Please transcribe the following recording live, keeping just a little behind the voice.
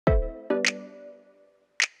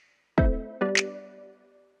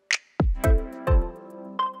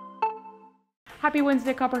Happy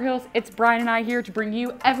Wednesday, Copper Hills. It's Brian and I here to bring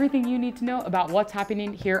you everything you need to know about what's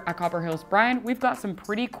happening here at Copper Hills. Brian, we've got some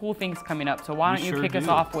pretty cool things coming up, so why don't you kick us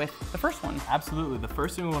off with the first one? Absolutely. The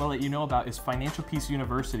first thing we want to let you know about is Financial Peace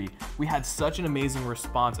University. We had such an amazing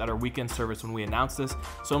response at our weekend service when we announced this.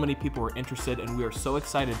 So many people were interested, and we are so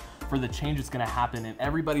excited for the change that's going to happen in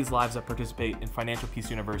everybody's lives that participate in Financial Peace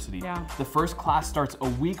University. Yeah. The first class starts a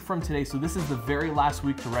week from today, so this is the very last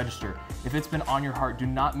week to register. If it's been on your heart, do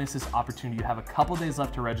not miss this opportunity. You have a couple days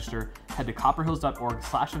left to register. Head to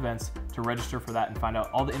copperhills.org/events to register for that and find out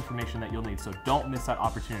all the information that you'll need, so don't miss that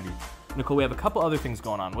opportunity. Nicole, we have a couple other things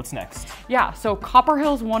going on. What's next? Yeah, so Copper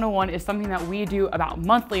Hills 101 is something that we do about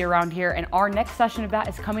monthly around here, and our next session of that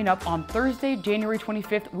is coming up on Thursday, January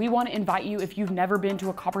 25th. We want to invite you, if you've never been to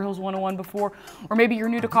a Copper Hills 101 before, or maybe you're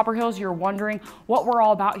new to Copper Hills, you're wondering what we're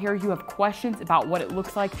all about here, you have questions about what it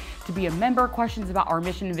looks like to be a member, questions about our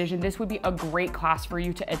mission and vision, this would be a great class for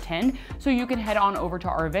you to attend. So you can head on over to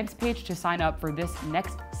our events page to sign up for this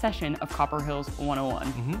next session of Copper Hills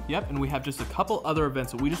 101. Yep, and we have just a couple other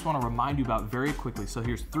events that we just want to remind you about very quickly. So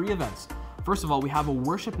here's 3 events. First of all, we have a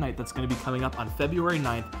worship night that's going to be coming up on February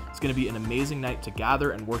 9th. It's going to be an amazing night to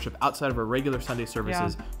gather and worship outside of our regular Sunday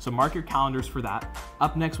services. Yeah. So mark your calendars for that.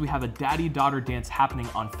 Up next, we have a daddy-daughter dance happening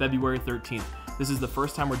on February 13th. This is the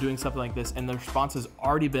first time we're doing something like this, and the response has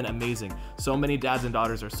already been amazing. So many dads and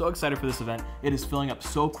daughters are so excited for this event. It is filling up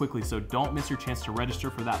so quickly, so don't miss your chance to register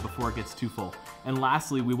for that before it gets too full. And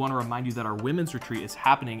lastly, we want to remind you that our women's retreat is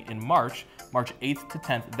happening in March 8th to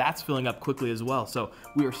 10th. That's filling up quickly as well. So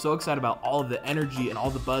we are so excited about all of the energy and all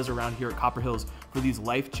the buzz around here at Copper Hills for these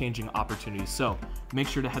life-changing opportunities. So make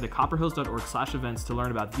sure to head to copperhills.org/events to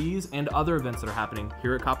learn about these and other events that are happening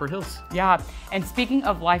here at Copper Hills. Yeah, and speaking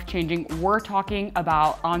of life-changing, we're talking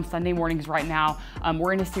about on Sunday mornings right now,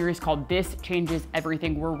 we're in a series called This Changes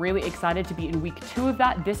Everything. We're really excited to be in week 2 of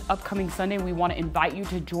that this upcoming Sunday. We want to invite you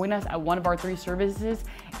to join us at one of our 3 services,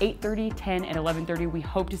 8:30, 10, and 11:30. We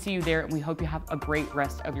hope to see you there, and we hope you have a great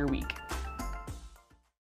rest of your week.